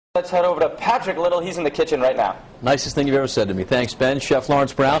Let's head over to Patrick Little. He's in the kitchen right now. Nicest thing you've ever said to me. Thanks, Ben. Chef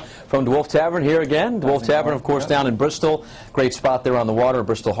Lawrence Brown from DeWolf Tavern here again. DeWolf Tavern, of course, down in Bristol. Great spot there on the water,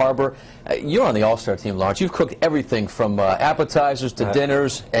 Bristol Harbor. You're on the All-Star team, Lawrence. You've cooked everything from appetizers to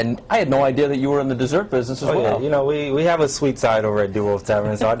dinners, and I had no idea that you were in the dessert business as well. Yeah. You know, we have a sweet side over at DeWolf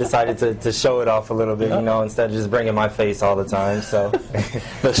Tavern, so I decided to show it off a little bit, you know, instead of just bringing my face all the time. So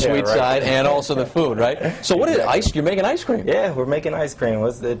the sweet side and also the food, right? So what is ice? You're making ice cream? Yeah, we're making ice cream.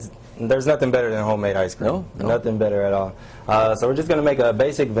 There's nothing better than homemade ice cream. No? Nothing better at all. So we're just going to make a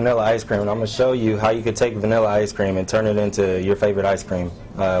basic vanilla ice cream, and I'm going to show you how you could take vanilla ice cream and turn it into your favorite ice cream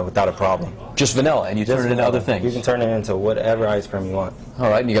without a problem. Just vanilla, and you turn it into other things? You can turn it into whatever ice cream you want. All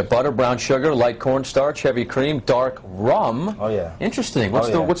right, and you got butter, brown sugar, light cornstarch, heavy cream, dark rum. Oh, yeah. Interesting. What's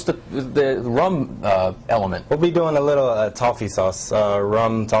the rum element? We'll be doing a little toffee sauce,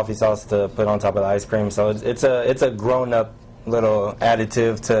 rum toffee sauce to put on top of the ice cream. So it's a grown-up little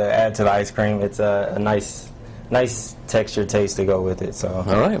additive to add to the ice cream. It's a nice texture taste to go with it. So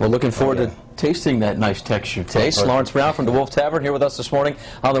all right, we're looking forward to tasting that nice texture taste. Lawrence Brown from DeWolf Tavern here with us this morning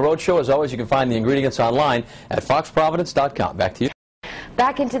on the Road Show. As always, you can find the ingredients online at foxprovidence.com. Back to you.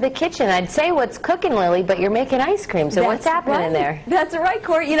 Back into the kitchen. I'd say what's cooking, Lily, but you're making ice cream, so what's happening in there? That's right,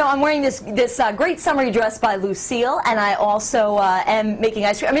 Corey. You know, I'm wearing this great summery dress by Lucille, and I also am making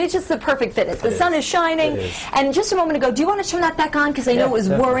ice cream. I mean, it's just the perfect fit. The sun is shining, and just a moment ago, do you want to turn that back on? Because I know it was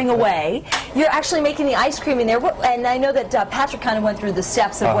whirring away. You're actually making the ice cream in there, and I know that Patrick kind of went through the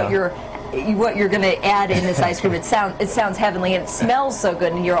steps of what you're going to add in this ice cream. It sounds heavenly, and it smells so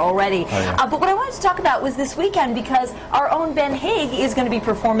good in here already. But what I wanted to talk about was this weekend, because our own Ben Haig is going to be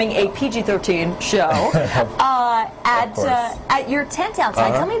performing a PG-13 show at your tent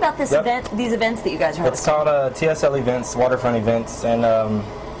outside. Tell me about this these events that you guys are hosting. It's called TSL Events, Waterfront Events, and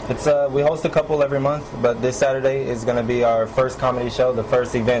we host a couple every month, but this Saturday is going to be our first comedy show, the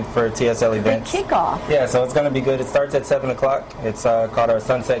first event for TSL Events. Big kickoff. Yeah, so it's going to be good. It starts at 7 o'clock. It's called our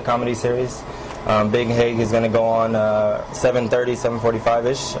Sunset Comedy Series. Big Haig is going to go on 7:30,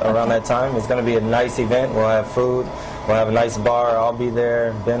 7:45-ish, around that time. It's going to be a nice event. We'll have food. We'll have a nice bar. I'll be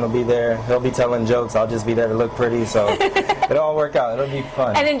there. Ben will be there. He'll be telling jokes. I'll just be there to look pretty. So it'll all work out. It'll be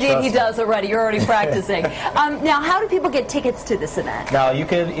fun. And indeed, he does already. You're already practicing. Now, how do people get tickets to this event? Now, you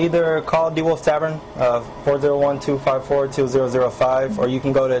could either call DeWolf Tavern, 401-254-2005, or you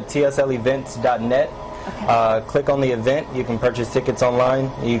can go to tslevents.net. Click on the event. You can purchase tickets online.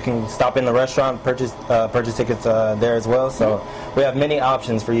 You can stop in the restaurant, purchase tickets there as well. So we have many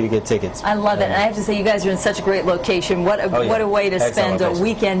options for you to get tickets. I love it. And I have to say, you guys are in such a great location. What a way to spend a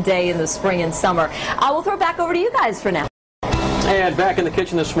weekend day in the spring and summer. I will throw it back over to you guys for now. And back in the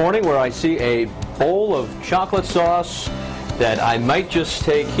kitchen this morning, where I see a bowl of chocolate sauce that I might just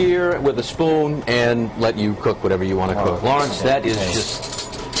take here with a spoon and let you cook whatever you want to cook. Lawrence, that is just...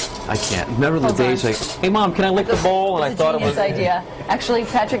 I can't. Remember the days like, hey, Mom, can I lick the bowl? And I thought it was... idea. Actually,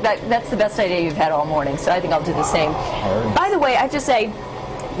 Patrick, that's the best idea you've had all morning, so I think I'll do the same. By the way, I have to say,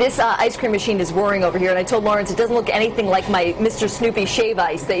 this ice cream machine is whirring over here, and I told Lawrence it doesn't look anything like my Mr. Snoopy shave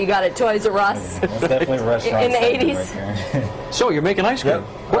ice that you got at Toys R Us definitely a restaurant in the 80s. Right. So you're making ice cream.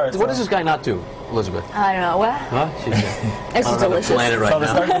 Yep. What does this guy not do, Elizabeth? I don't know. What? Huh? This is delicious. So to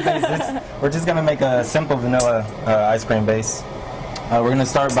start the basis, we're just going to make a simple vanilla ice cream base. We're going to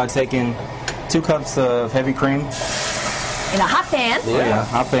start by taking 2 cups of heavy cream. In a hot pan? Yeah,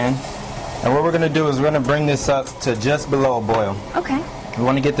 hot pan. And what we're going to do is we're going to bring this up to just below a boil. Okay. We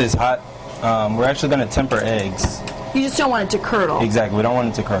want to get this hot. We're actually going to temper eggs. You just don't want it to curdle. Exactly. We don't want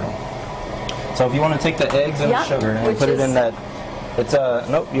it to curdle. So if you want to take the eggs and the sugar and put it in that,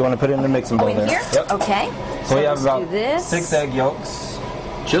 nope, you want to put it in the mixing bowl there. Here? Yep. Okay. So we have about 6 egg yolks.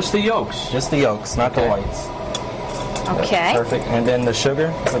 Just the yolks? Just the yolks, not the whites. Okay. Perfect. And then the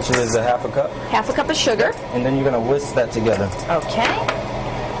sugar, which is a half a cup. Half a cup of sugar. And then you're going to whisk that together. Okay.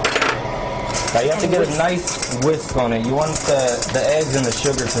 Now you have to get a nice whisk on it. You want the eggs and the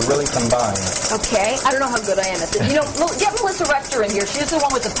sugar to really combine. Okay. I don't know how good I am at this. You know, get Melissa Rector in here. She's the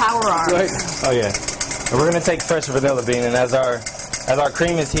one with the power arms. Right. Oh yeah. And we're going to take fresh vanilla bean, and as our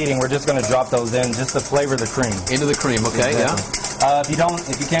cream is heating, we're just going to drop those in just to flavor the cream. Into the cream, okay, exactly.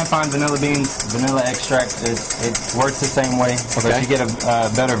 If you can't find vanilla beans, vanilla extract, it works the same way, but you get a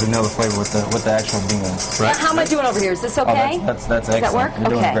better vanilla flavor with the actual beans. Right. How am I doing over here? Is this okay? Oh, that's excellent. Does that work? You're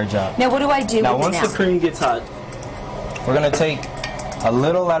doing a great job. Now what do I do? Now once the cream gets hot, we're going to take a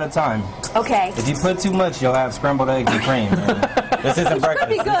little at a time. Okay. If you put too much, you'll have scrambled eggs and cream. This isn't breakfast.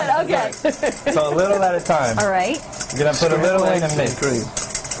 Pretty good. Okay. So a little at a time. All right. You're going to put a little in the mix.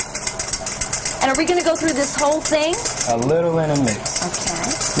 And are we going to go through this whole thing? A little in a mix.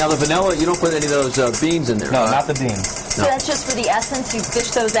 Okay. Now the vanilla, you don't put any of those beans in there. No, not the beans. So that's just for the essence? You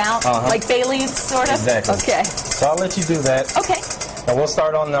fish those out? Like bay leaves, sort of? Exactly. Okay. So I'll let you do that. Okay. And we'll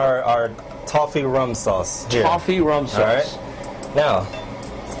start on our toffee rum sauce here. Toffee rum sauce. All right. Now,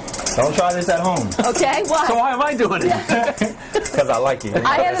 don't try this at home. Okay, why? So why am I doing it? Because I like it.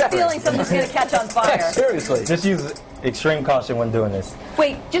 I have a feeling something's going to catch on fire. Seriously. Just use extreme caution when doing this.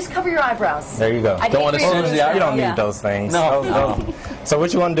 Wait, just cover your eyebrows. There you go. I'd Don't hate wanna for you singe lose the that. You don't Yeah. need those things. No. So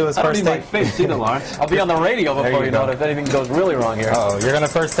what you want to do is I don't first need my take... face either, Lawrence. I'll be on the radio before you you know go. it if anything goes really wrong here. Oh, you're going to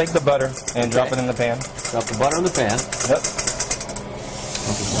first take the butter and drop it in the pan. Drop the butter in the pan. Yep.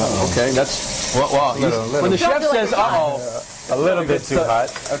 Okay, that's... Well, Little. when the chef Don't feel like says, it's hot. uh-oh, A little bit too hot.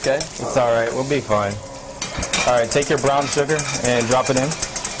 okay. It's all right. We'll be fine. All right, take your brown sugar and drop it in.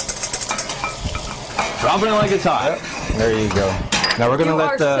 Drop it in like it's hot. There you go. Now we're gonna You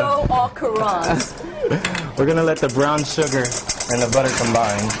let are the so au courant. brown sugar and the butter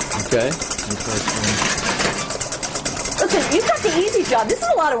combine. Okay. Listen, you've got the easy job. This is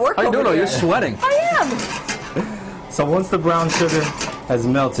a lot of work How you over doing? Oh, here. you're sweating. I am. So once the brown sugar has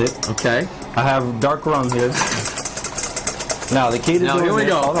melted, Okay. I have dark rum here. Now the key to Now, doing here we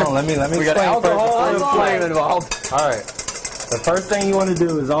this, go. hold on, let me We got explain alcohol and first. flame involved. All right. The first thing you want to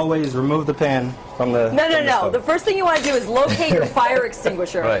do is always remove the pan from the No. stove. The first thing you want to do is locate your fire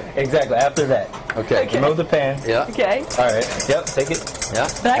extinguisher. Right. Exactly. After that, Okay. remove the pan. Yeah. Okay. All right. Yep. Take it. Yeah.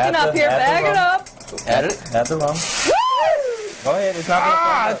 Backing up here. add the Backing rum. up. Add it. Add the rum. Woo! Go ahead. It's not gonna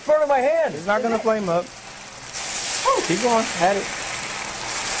flame up. it's burning my hand. It's not gonna flame up. Keep going. Add it.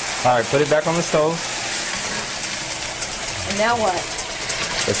 All right. Put it back on the stove. And now what?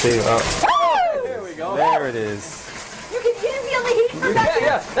 Let's see. Oh, There we go. there it is. You didn't feel the heat from back there?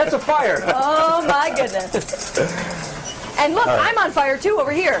 Yeah, that's a fire. Oh my goodness. And look, I'm on fire too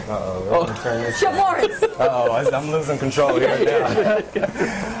over here. Uh-oh. We're gonna turn this. Chef Lawrence. Uh-oh. I'm losing control here now.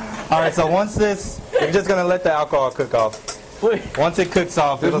 All right. So once this, we're just gonna let the alcohol cook off. Please. Once it cooks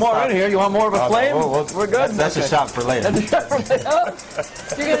off, There's it'll more stop. in here. You want more of a flame? We're good. That's a shot for later. Oh,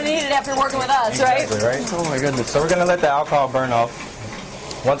 you're going to need it after working with us, right? Exactly, right? Oh my goodness. So we're gonna let the alcohol burn off.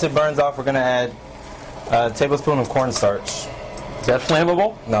 Once it burns off, we're gonna add a tablespoon of cornstarch. Is that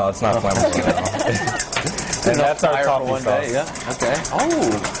flammable? No, it's not flammable at all. And that's our Fire for toffee one sauce. day. Yeah. Okay. Oh.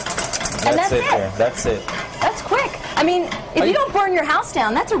 And that's it. There. That's it. That's quick. I mean, if you don't burn your house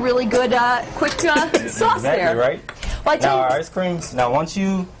down, that's a really good, quick sauce Exactly, there. right? Well, I Now tell our you, ice creams. Now once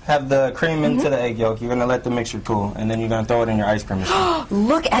you have the cream into the egg yolk, you're gonna let the mixture cool, and then you're gonna throw it in your ice cream machine.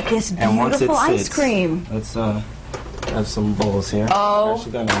 look at this And once it beautiful ice sits, cream. let's have some bowls here. Oh.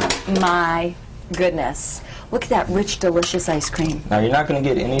 Actually gonna- My goodness. Look at that rich, delicious ice cream. Now you're not gonna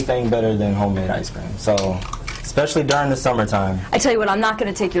get anything better than homemade ice cream. So, especially during the summertime. I tell you what, I'm not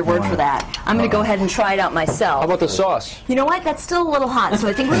going to take your word for that. I'm going to go ahead and try it out myself. How about the sauce? You know what? That's still a little hot, so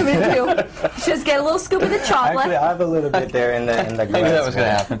I think what I'm going to do is just get a little scoop of the chocolate. Actually, I have a little bit there in the glass. I knew that was going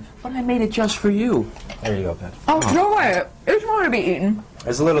to happen. But I made it just for you. There you go, Pat. Oh, no way. It's more to be eaten.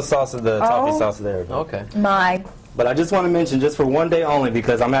 There's a little sauce of the toffee Oh. sauce there. Okay. My. But I just want to mention, just for one day only,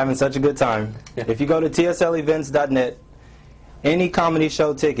 because I'm having such a good time, if you go to tslevents.net, any comedy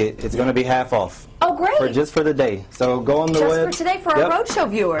show ticket, it's going to be half off. Oh, great. Just for the day. So go on the Just web. for today for Yep. our roadshow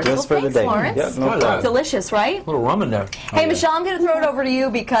viewers. Just well, for the thanks, day. Lawrence. Yep, no problem. Delicious, right? A little rum in there. Hey, Michelle, I'm going to throw it over to you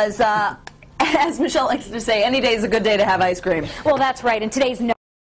because, as Michelle likes to say, any day is a good day to have ice cream. Well, that's right. And today's